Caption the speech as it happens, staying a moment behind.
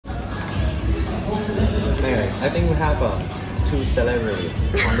I think we have two celebrities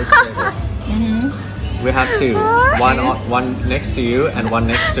on this table. We have two. One next to you and one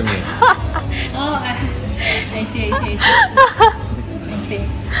next to me. Oh, I see.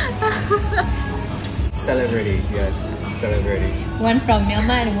 Celebrity, yes, celebrities. One from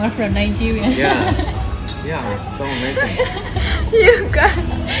Myanmar and one from Nigeria. Yeah, it's so amazing. You got.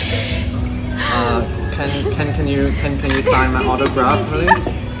 Can you sign my autograph, please?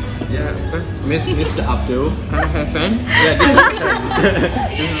 Yeah, Mr. Abdul. Can I have a pen? Yeah, this is a pen.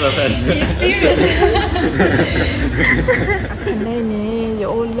 This is a pen. Serious? Này you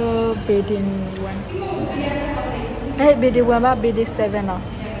all bedding one. Hey, bedding one, but bedding 7 now.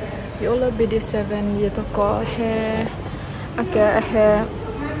 You all bedding 7. You to go hair. Okay, hair.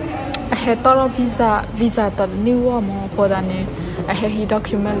 Tolo visa to new one for that ne. I have he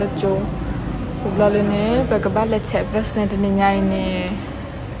document the Joe. Lolly ne, but about let's have sent in the nine.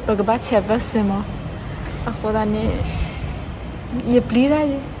 But about have more. For that ne. You plead,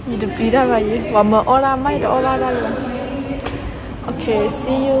 you plead away. One more all I might all alone. Okay,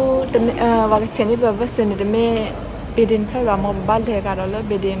 see you. The vaccine is in the May bidding play a mobile leg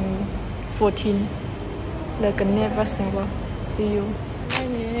bidding 14. Like a never single. See you.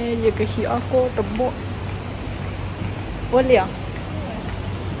 You can hear a call the boat. What yeah?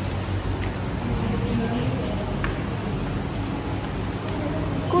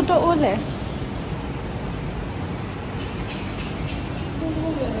 Go to Ole.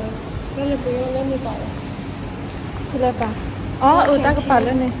 Let me buy. Let me buy. Ta cái phần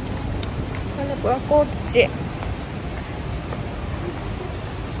lên này. Đây là bữa cô chị.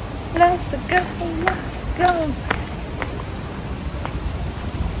 Let's go.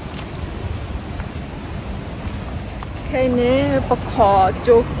 Cái này bọc khó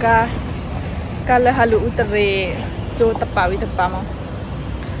cho cả là halu utare cho tập bảo mà.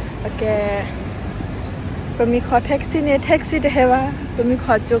 Ok. Bây mình khó taxi để hewa. Bây mình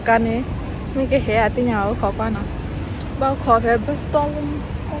khó cho cả này. Mình cái hè thì nhau khó quá nào. Bao khó phải bus stop luôn.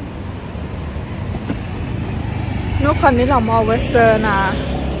 Nó còn ní là màu western à.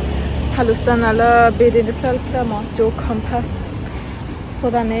 Halusan là bê đến plei mà cho compass.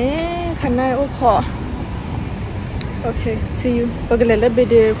 Hồi đó này khán này ô khó. Okay, see you. Bây giờ là bê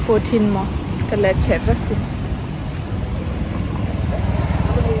đến 14 mà. Cái là chép vào xin.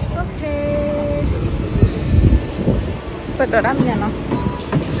 Okay. Bắt đầu đâm nhà nó.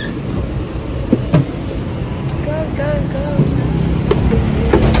 Go.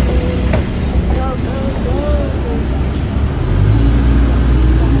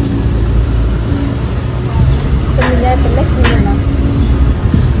 Mình đâyเป็นเล็กนี่นะ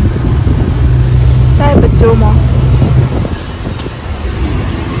ได้ประจุมั้ง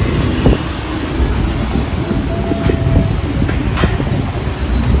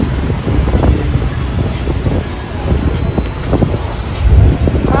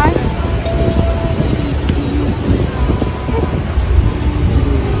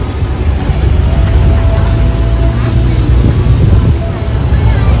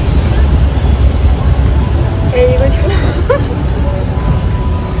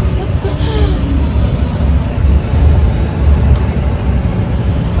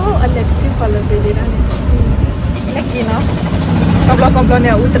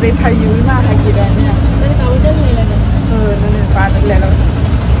Komplonya utari payu mah hagirannya. Tadi kau udah nilai nih. Nilai pada lelo.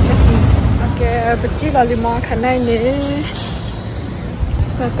 Oke, beci lalu mau karena ini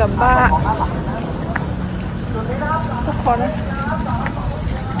kebak. Ukora.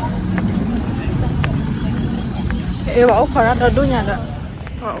 Bawa ukora dodunya ada.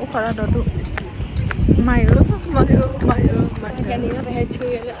 Bawa ukora dodu. Mayu. Kan ini apa hecu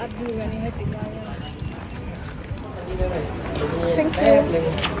ya Abdul kan ini tinggal. Thank you.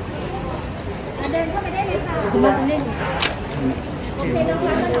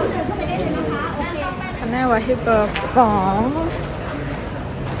 Cái này là hiệp phỏ.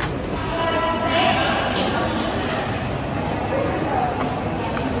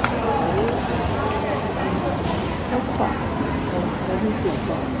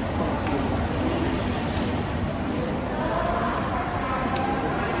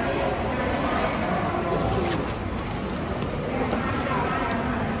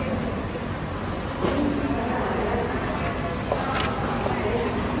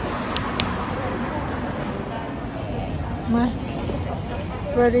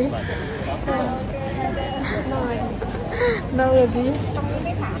 Ready? No ready.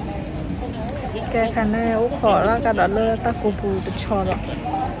 Cái khả năng ốc khó là cả đó là ta cố bù được cho đó.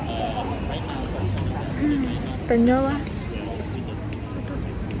 Tên nhớ quá.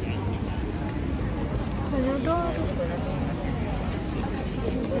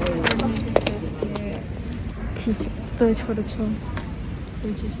 Ok. khi tới cho được cho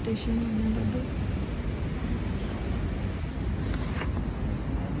registration này là được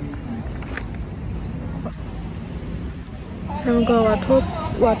em có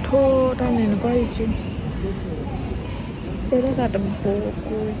วัดโทษได้เนี่ยก็อีกจุดจะได้การดำโบ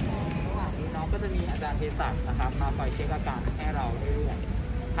กูน้องก็จะมีอาจารย์เภสัชนะครับมาคอยเช็คอาการให้เราเรื่อย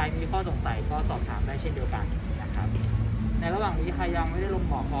ๆใครมีข้อสงสัยก็สอบถามได้เช่นเดียวกันนะครับในระหว่างนี้ใครยังไม่ได้ลง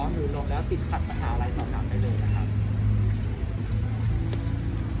หมอพร้อมหรือลงแล้วติดขัดปัญหาอะไรสอบถามได้เลยนะครับ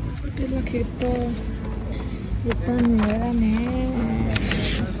ติดละคิดตัวยึดตั้งเหนือแล้วเนี่ย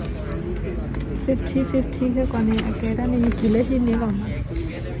50 cái con này cái đó nên kỳ lấy hin đấy còn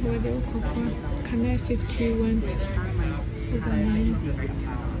rồi đều có qua khăn này 51 cái con này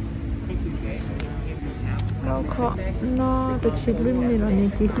nó khó nó được chịu luôn này rồi này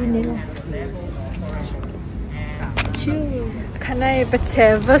kỳ hin đấy rồi chứ khăn này bắt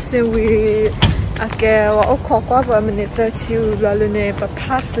xe version we cái và khó quá và mình tự chịu là luôn này bắt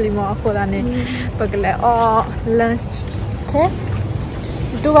pass lima của là này bắt cái lại lunch thế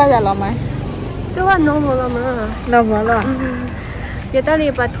tu bao giờ làm mày都话 normal 了嘛 normal 了也到你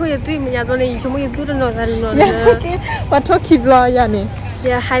把腿也对面家多你什么也做的那个把腿 keep 了呀你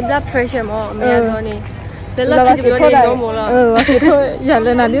也 high blood pressure 嘛没有多你แต่เราคิดว่านี่ normal 了ว่าคิดว่าอย่าเล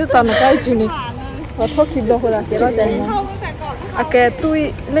ยนะนี่ตอนนั้นจุนี่ว่า腿 keep 了คนละเดี๋ยวเราจะมองอาแกตุ้ย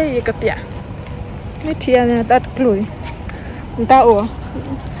เลยกับเปียไม่เทียนเนี่ยตัดกลุยตาโอ้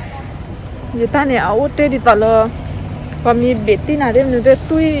ยตาเนี่ยเอาเตดิตลอดว่ามีเบ็ดที่ไหนเดี๋ยวมันจะ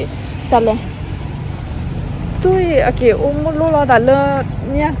ตุ้ยจัดเลยtôi cái lúc đó đã lơ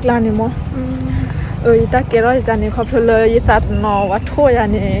nhắc là này mà ta kể rồi cho nên không phải lơ ta nó quá thôi à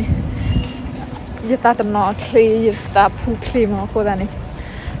này ta nó khi ta phụ khi mà cô ta này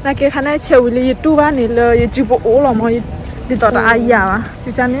là cái khả năng chiều đi tu ba này lơ chụp bộ rồi mà đi tao đã ai à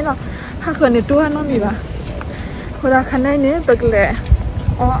thì cho nên là hai người này tu nó gì vậy cô ta khả năng này bực lẹ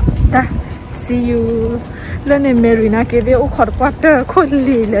ta see you lên này Marina cái việc khó quá tơ khôn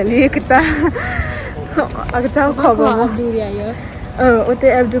lì lì cái cha à cái cháu khó quá ok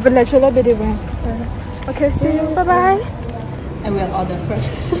em đưa bên lại cho nó bên đi vào okay see you bye bye I will order first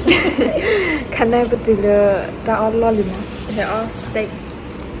khán này bữa là ta order liền mà order steak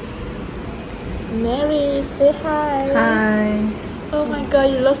Mary say hi oh my god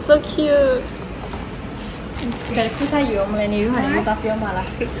you look so cute cái khi thay giữa mà này nếu hành ta phiêu mà là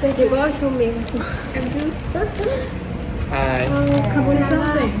thì có show mình em cứ Hi. Come on,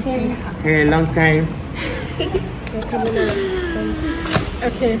 something. Hey, long time.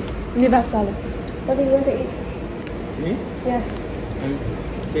 okay đi vào sao rồi What do you want to eat? Me? Yes. I'm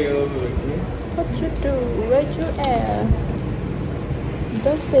still with you. what you do where you at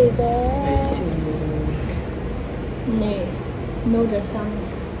don't say that Nee. No, there's some.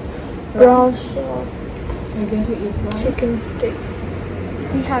 brown sauce I'm going to eat rice. chicken steak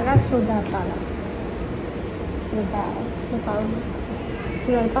Thì hà gà soda pa là. Soda.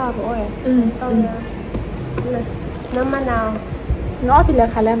 Soda pa của em. Nước mắm nào? nó bị là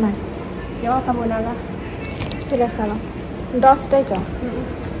khá là mày Yo carbonara. bị là khá là đó steak à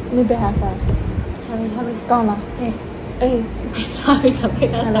mình bị hạ sao Hay con là ê sorry cảm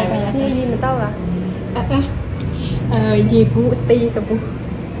ơn đã sai. Gì mà tao à? Gì bu ti tập bu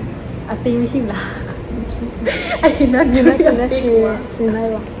ti mới chịu là anh nói như nó cho nó xin này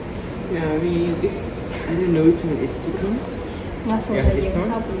vào Yeah, this I don't know which one is chicken. nghe số Yeah, là this gì one.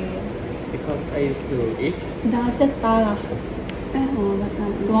 không Because I used to eat đó chất ta là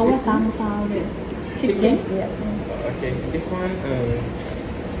có cái tăng sao để chicken. Okay, this one.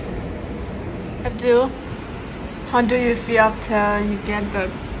 Abdul how do you feel after you get the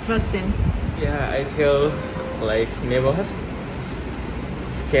vaccine Yeah, I feel like nervous,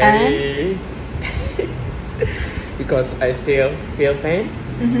 scary, because I still feel pain.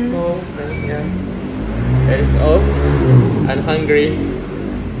 So yeah, that's all. I'm hungry,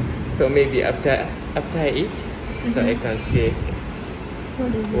 so maybe after I eat, so I can speak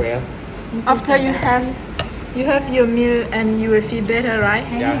well. after you have your meal and you will feel better right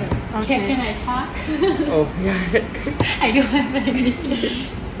Yeah. okay can I talk Oh yeah. I don't have any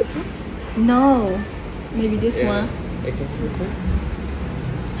no maybe this Yeah. one Okay, this one.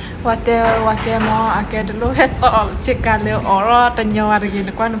 what the more I get low head or chicken leo or the new again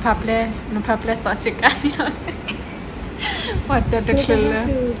the quan no paple for chicken you know what the clear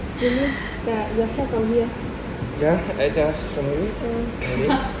yourself from here. Yeah, I just remove it.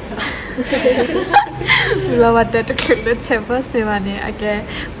 là what the clear table se mane again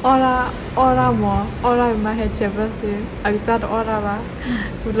ora ma he table se agta ora ba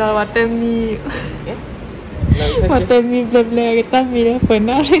là what the mi No, it's what okay. the mi ble cái ta mi nó phải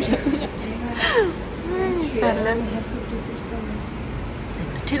nói đi Padlet.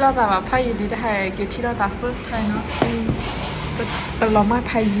 Tila ta pay you did hai get tila ta first time no. But lo ma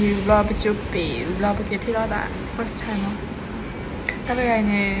pay you lo but you pay lo but get tila ta first time no. Cái này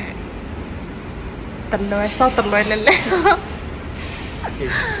nè tận lưỡi sau tận lưỡi lên lên.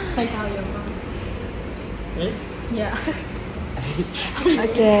 Say how you want. Yeah.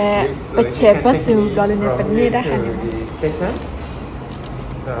 Okay, baca pasal kalau ni penny dah kan. Station.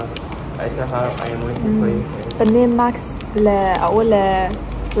 I tell her I am waiting for you. Penny Max là awal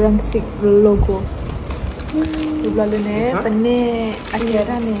Rangsik logo. Lalu ni penny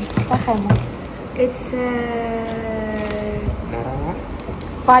akhirnya ni apa kamu? It's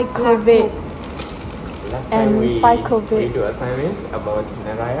five COVID and five COVID. We do assignment about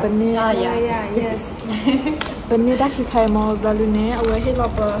Naraya. Penny, yeah, yes. Penny dah kita mau lalu ni awal ni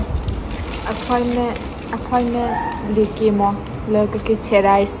apa appointment lagi mau lalu kita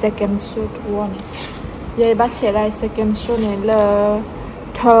cerai second shoot one. Jadi baca cerai second shoot ni le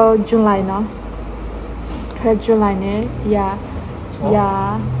 12 July no. 12 July ni ya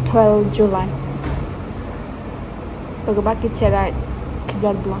 12 July. Lalu kita cerai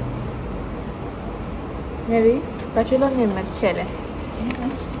keluar bulan. Mary, baca lo ni macam le.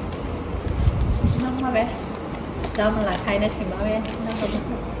 Năm mà bé. Đó mà là khai nó chỉ mà bé. Nó không.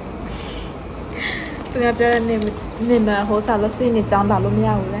 Tụi ni mà hồ sơ luật sư ni chọn đạo luôn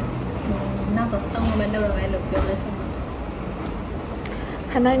nhau rồi. Nó có tông mà đâu rồi lục vô đấy xong.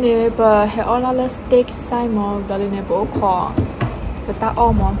 Khả năng ni bờ hệ ở là steak sai mà đó là ni bố khó. Người ta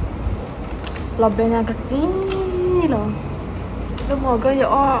ôm mà. Là bên nhà cái gì rồi. Lúc mà cái gì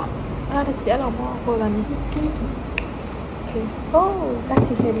ở là chết rồi mà cô là ni. Okay. Oh, that's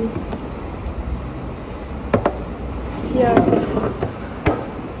heavy. Yeah.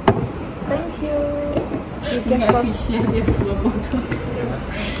 Thank you. You You get have first. to share this for a photo.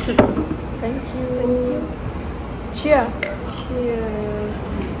 Thank you. Cheer.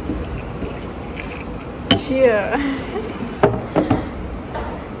 Cheer.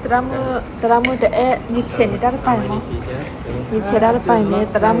 Teramu deh ni ceni dah lepas mo. Ni ceni dah lepas ni.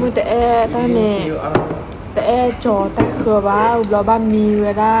 Teramu deh dah ni. Deh jauh tak kerba. Ubah bam ni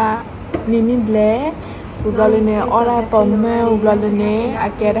wala ni ble. Ubah le ni orang pome. Ubah le ni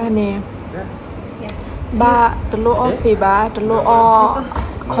akhirnya ni. Ba telur o teh ba telur o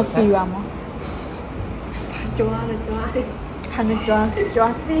coffee ba mo. Hanya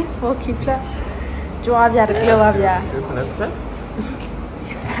jual ni for kita jual biar keluar biar.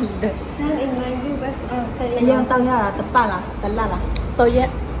 Sell in my view best. Sell in Yang tahu ya, tepat lah, telat lah. Tôi vậy.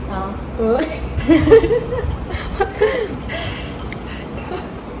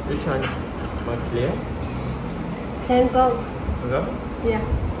 Which one is more clear? Send both. Go. Yeah.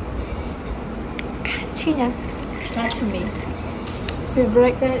 Chi nhá. That to me.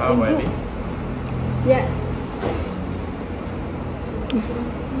 Favorite. Sell How in about blue. it? Yeah.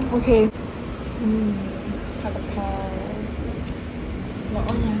 Okay.ผัดกะเพราแล้วเอ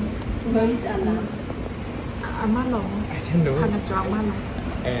ายัง Where is Allah? อาม่าหลง I don't know. ทางกระจอกอาม่าหลง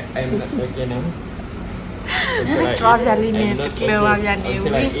I'm not okay now. Jawab jali ni, terkeluar jali.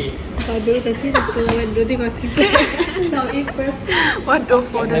 Until I eat. Tadi keluar dulu tengok kita. So eat first. Waduh,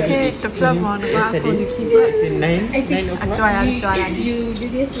 kau dah cek terpelan mau nak aku ni kita. It's in 9 o'clock. Jualan. You do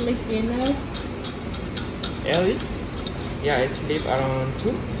this like dinner. Early? Yeah, I sleep around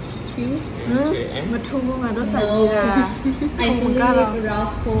 2. 2 a.m. มาทุ่มงานรถสัญญา I sleep around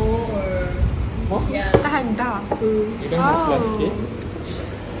 4 or What? yeah. ถ้าหันดาว You don't have class today?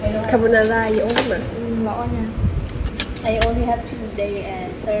 Carbonara you own mà. แล้วเอายัง I only have Tuesday and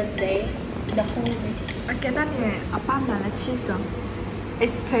Thursday. The whole week. อาแกด้านเนี่ยเอาป้ามหนาและชีส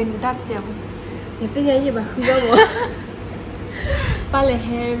explain that เจียว Itu nyanyi bah kuda mo. Pale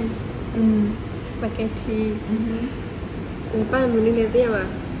ham, spaghetti. Lepas muli nanti ya mah.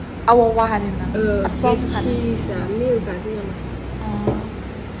 เอาวาวาเลยนะซอสค่ะ cheese milk kan ya mah.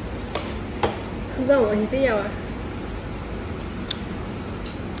 Kuda mo itu ya mah.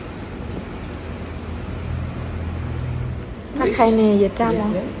 ถ้าใครเนี่ยอย่าจ้ามั้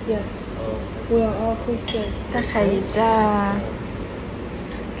ง Yeah. We are all Christian. ถ้าใครอย่าจ้า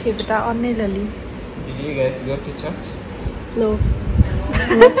คิดว่าออนนี่เลยลิ Did you guys go to church? No.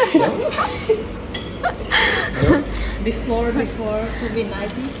 Before COVID-19.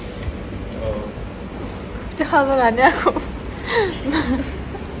 Oh. จะเข้าตลาดเนี่ยคุณ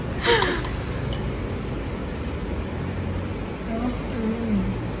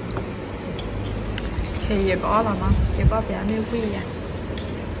เคยก็อ้อหรอมั้งเคยก็แบบนี้วิ่งอ่ะ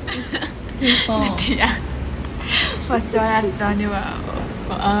People. เดียว่าจอยนี่ว่า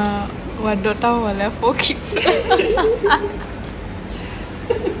ว่าโดดเต้ามาแล้วโฟกิส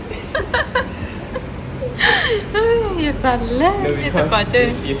สั่นเลย No, มีแต่ก่อน because เจอ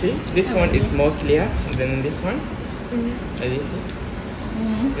you see, this one is more clear than this one. Like you see,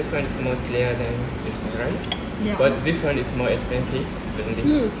 this one is more clear than this one, right? Yeah. But this one is more expensive than this.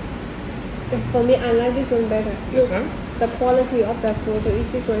 For me, I like this one better. This Look, one? the quality of the photo is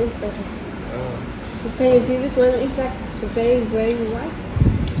this one is better. Oh. Can you see this one is like very very white?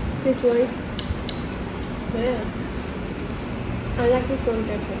 This one is yeah. I like this one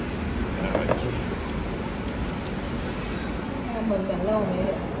better. Okay. เหมือนกันเล่าไหม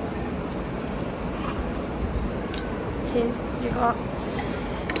Okay, you got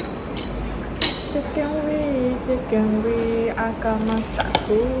chicken wing, agama start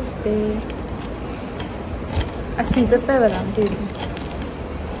Tuesday. I see the pepper on TV.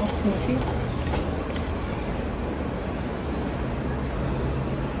 ออกเสียงชื่อ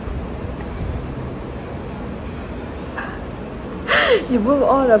You book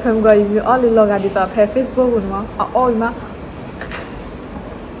all the time go you all log at the page Facebook คุณมั้งอ๋ออีมั้ง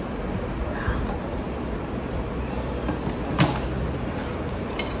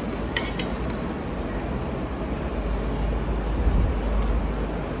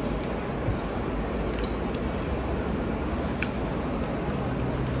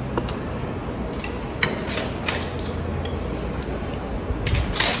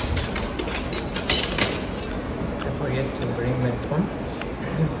I forget to bring my spoon.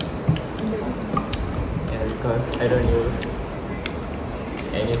 Yeah, because I don't use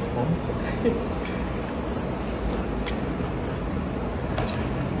any spoon.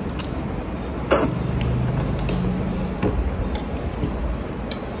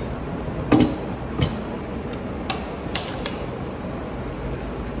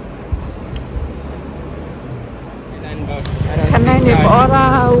 ข้างในเนี่ยก็เรา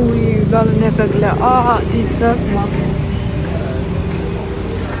เราเนี่ยก็เลยดีเซอร์สมั้ง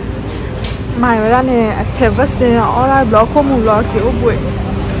ไม่เวลาเนี่ยเชฟว่าเสียเราบล็อกข้อมูลเราเกี่ยวบุย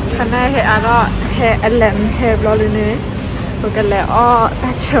ข้างในเห็นอะไรเห็นแหลมเห็นเราเลยเนี่ยก็เลย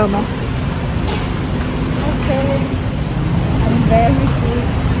ตัดเชื่อมั้งโอเค I'm very good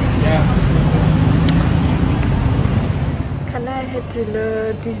Yeah. ข้างในเห็นเลย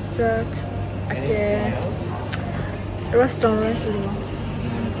ดีเซอร์ Anything else? restaurant หรือมั้ง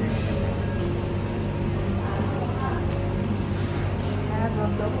Have a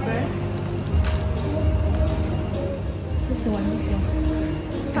look first. This one is your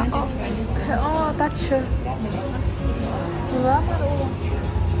that's true. Lama luôn.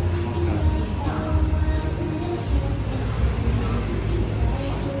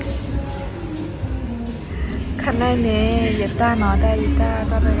 Khăn này nè, giờ ta nói đây ta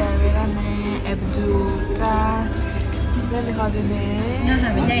đây là về là nè, em du ta lên đi hỏi gì nè. หน้าหา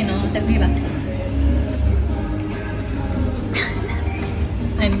ไม่ได้เนาะแต่พี่แบบ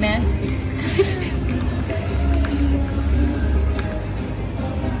I'm mess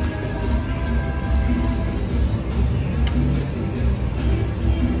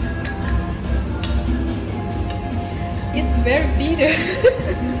It's very bitter.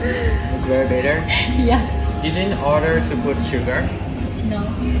 It's very bitter. Yeah. You didn't order to put sugar? No.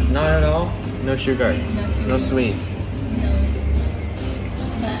 Not at all? No sugar? No sugar. No sweet? No.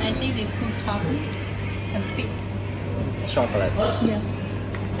 But I think they put chocolate and bit. Chocolate? Yeah.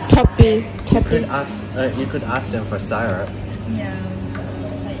 Toppy. You could ask them for syrup. Yeah.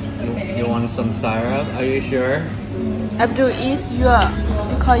 But it's okay. You want some syrup? Are you sure? Abdul is your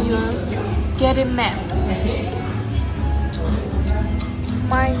because you getting mad.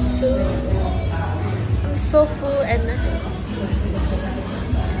 Mine too. I'm so full and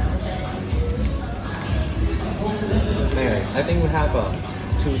Anyway, I think we have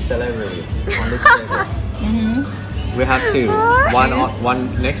two celebrities on this table. We have two. One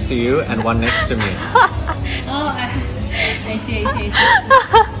next to you and one next to me. Oh, I see. I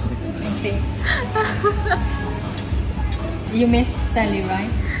see. You miss Sally,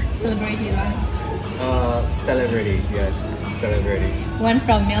 right? Celebrity, right? Celebrity, yes. Celebrities. One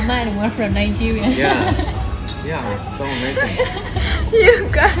from Myanmar and one from Nigeria. Yeah, it's so amazing. you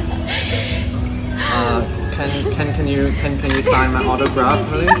got Can you sign my autograph,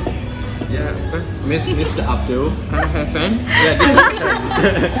 please? Yeah, Mr. Abdul. Can I have a pen? Yeah,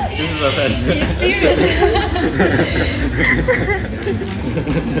 this is a pen. Serious?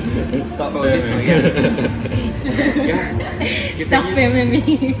 Stop this one. Yeah. Stop filming me.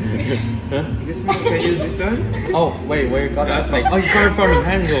 Huh? This one, can I use this one? Oh, wait, where you got that from? Oh, you got it from the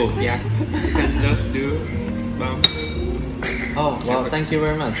handle. Yeah. You can just do bump. Oh, well, thank you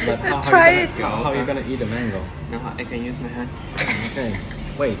very much. But how are you gonna eat the mango? No, I can use my hand. Okay.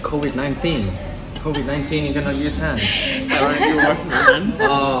 Wait, COVID-19. COVID-19, you cannot use hand. I already washed my hand.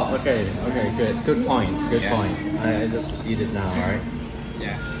 Oh, okay, good. Good point. I just eat it now, right?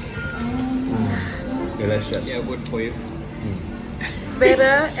 Yeah. Delicious. Yeah, good for you.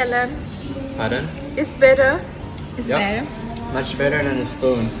 Better, Ellen. Pardon? It's better. It's Yep. better. Much better than a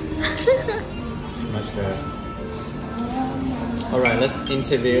spoon. Much better. Alright, let's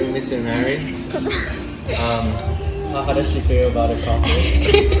interview Miss Mary. How does she feel about the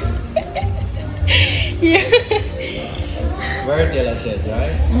coffee? Yeah. Very delicious,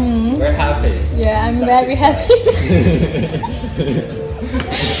 right? Very happy. Yeah, I'm very happy.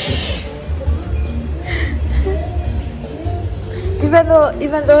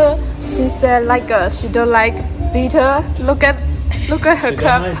 Even though she said like she don't like bitter, look at her She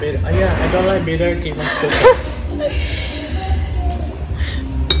cup. don't like bitter. Yeah, I don't like bitter. Keep on sipping.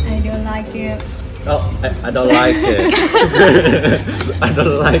 I don't like it. Oh, I don't like it. I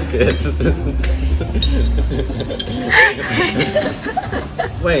don't like it.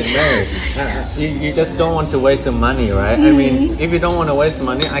 Wait, Mary, you just don't want to waste your money, right? I mean, if you don't want to waste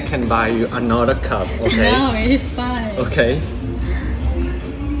money, I can buy you another cup, okay? No, it's fine. Okay.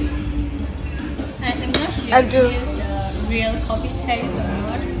 I'm not sure I if do. it is the real coffee taste or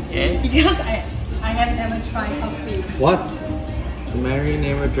not. Yes. Because I have never tried coffee. What? Mary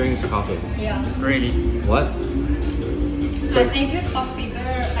never drinks coffee. Yeah. Really? What? I drink coffee, but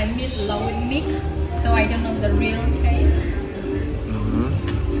I mix along with milk, so I don't know the real taste.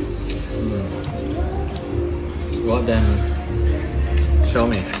 Well then, show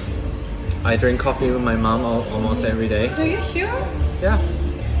me. I drink coffee with my mom almost every day. Are you sure? Yeah.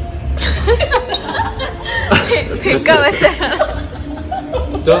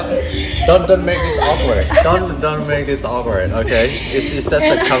 Don't make this awkward. Don't make this awkward. Okay, it's just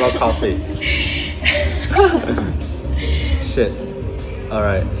a cup of coffee. Shit. All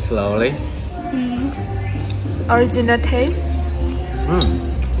right, slowly. Original taste.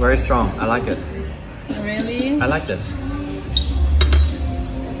 Very strong. I like it. Really? I like this.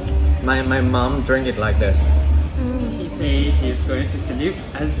 My mom drink it like this. He say he's going to sleep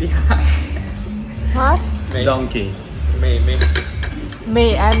as the What? Donkey. May.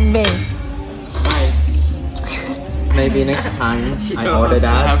 Me and me. Why? Maybe next time She I told order us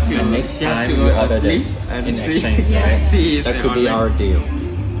that, have to- and next she have time to you go order this asleep and in see. exchange, Yeah. right? See, it's That could be online. our deal.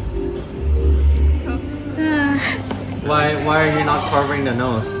 Why are you not covering the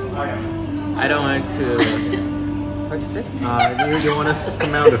nose? I don't want to. What's it? You want to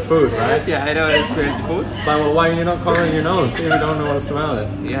smell the food, right? Yeah, I don't want to smell the food. But why are you not covering your nose if you don't want to smell it?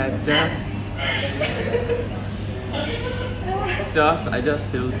 Yeah, I just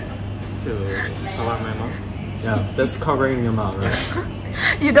feel to cover my mouth. Yeah, just covering your mouth, right?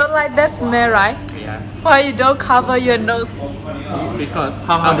 You don't like that smell, right? Yeah, Why you don't cover your nose? because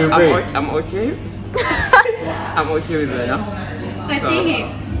How do you breathe? I'm okay. I'm okay with the nose. I think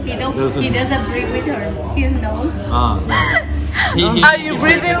he doesn't breathe with his nose. Are you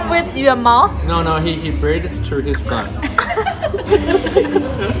breathing with your mouth? No, he breathes through his butt.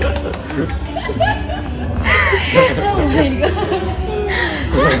 Oh my god.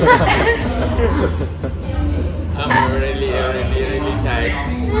 I'm really tired.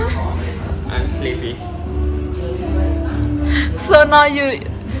 I'm sleepy. So now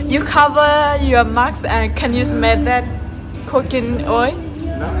you cover your mouth and can you smell that cooking oil?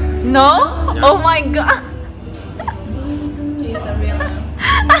 No? No? Oh my god. He's a real one.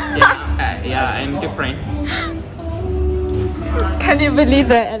 Yeah, I'm different. Can you believe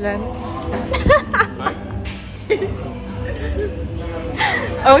that, Ellen? But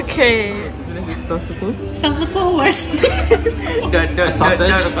Okay. isn't it sausage? Sounds like a worse. Sausage?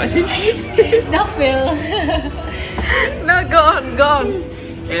 Not Phil. No, go on.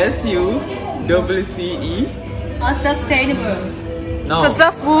 SUCCE. Unsustainable. No,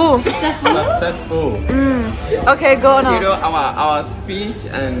 Successful. successful. Okay, go on. You know our speech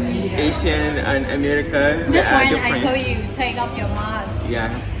and Asian and American they Just are when I different. told you take off your mask. Yeah,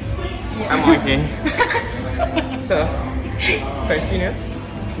 I'm okay. So continue.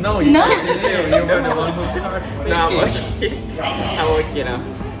 No, you No. continue. You were the one who started speaking. No, I'm okay. I'm okay now.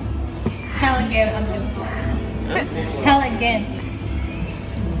 Tell again, Abdul. Tell again.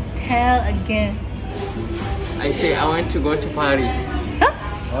 Tell again. I say I want to go to Paris.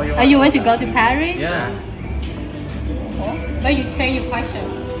 Oh, You want to go to Paris? Yeah. But you change your question.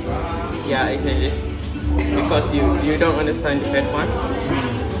 Yeah, I change it because you don't understand the first one.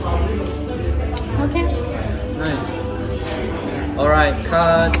 Okay. Nice. Alright,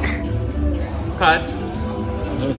 cut. Cut.